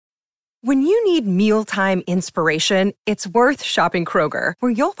When you need mealtime inspiration, it's worth shopping Kroger,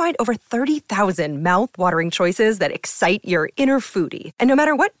 where you'll find over 30,000 mouth-watering choices that excite your inner foodie. And no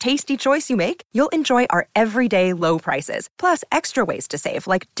matter what tasty choice you make, you'll enjoy our everyday low prices, plus extra ways to save,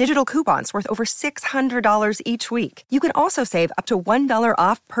 like digital coupons worth over $600 each week. You can also save up to $1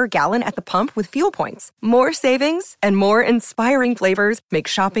 off per gallon at the pump with fuel points. More savings and more inspiring flavors make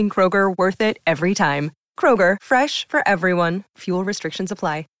shopping Kroger worth it every time. Kroger, fresh for everyone. Fuel restrictions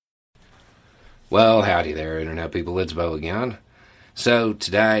apply. Well, howdy there, Internet people. It's Bo again. So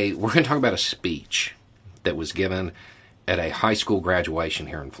today, we're going to talk about a speech that was given at a high school graduation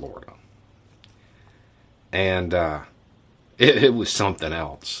here in Florida. And it was something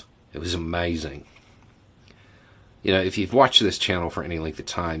else. It was amazing. You know, if you've watched this channel for any length of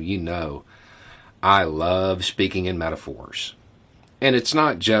time, you know I love speaking in metaphors. And it's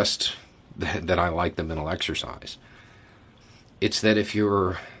not just that I like the mental exercise. It's that if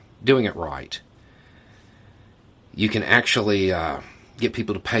you're doing it right, you can actually get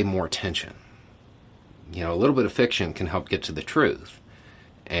people to pay more attention. You know, a little bit of fiction can help get to the truth.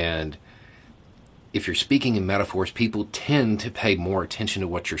 And if you're speaking in metaphors, people tend to pay more attention to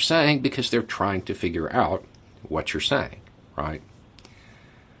what you're saying because they're trying to figure out what you're saying, right?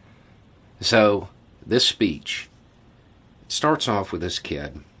 So this speech starts off with this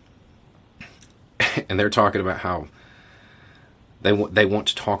kid, and they're talking about how they want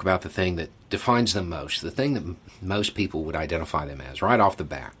to talk about the thing that defines them most, the thing that most people would identify them as right off the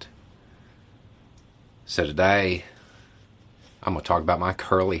bat. So today, I'm going to talk about my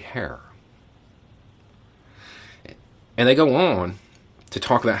curly hair. And they go on to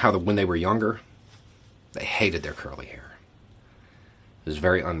talk about how when they were younger, they hated their curly hair. It was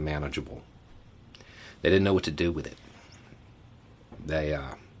very unmanageable. They didn't know what to do with it. They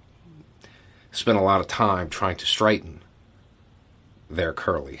spent a lot of time trying to straighten their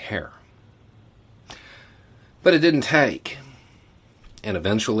curly hair. But it didn't take. And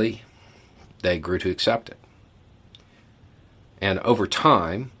eventually, they grew to accept it. And over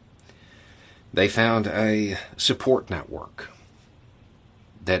time, they found a support network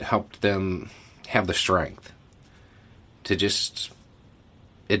that helped them have the strength to just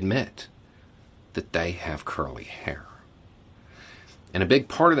admit that they have curly hair. And a big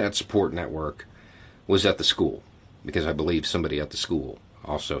part of that support network was at the school, because I believe somebody at the school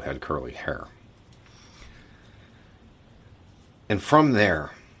also had curly hair. And from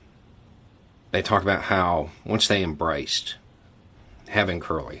there, they talk about how once they embraced having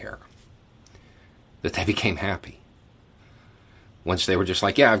curly hair, that they became happy. Once they were just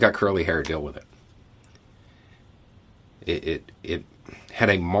like, yeah, I've got curly hair, deal with it. It had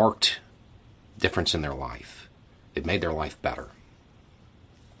a marked difference in their life. It made their life better.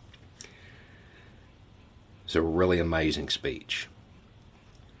 It's a really amazing speech.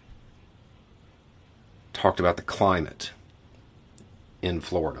 Talked about the climate in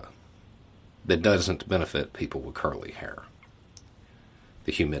Florida that doesn't benefit people with curly hair.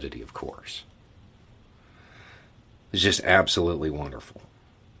 The humidity, of course. It's just absolutely wonderful.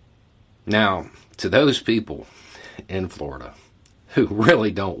 Now, to those people in Florida who really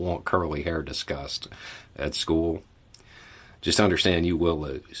don't want curly hair discussed at school, just understand you will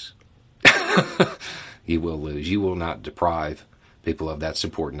lose. You will lose. You will not deprive people of that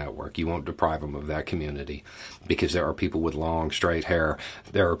support network. You won't deprive them of that community, because there are people with long, straight hair.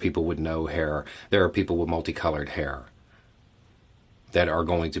 There are people with no hair. There are people with multicolored hair that are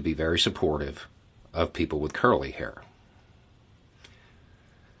going to be very supportive of people with curly hair.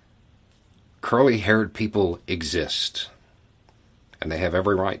 Curly-haired people exist, and they have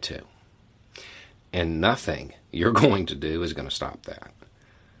every right to. And nothing you're going to do is going to stop that.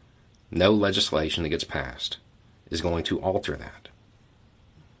 No legislation that gets passed is going to alter that.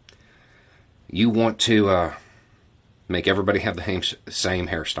 You want to make everybody have the same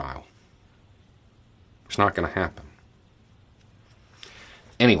hairstyle. It's not going to happen.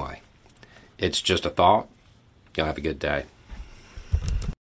 Anyway, it's just a thought. Y'all have a good day.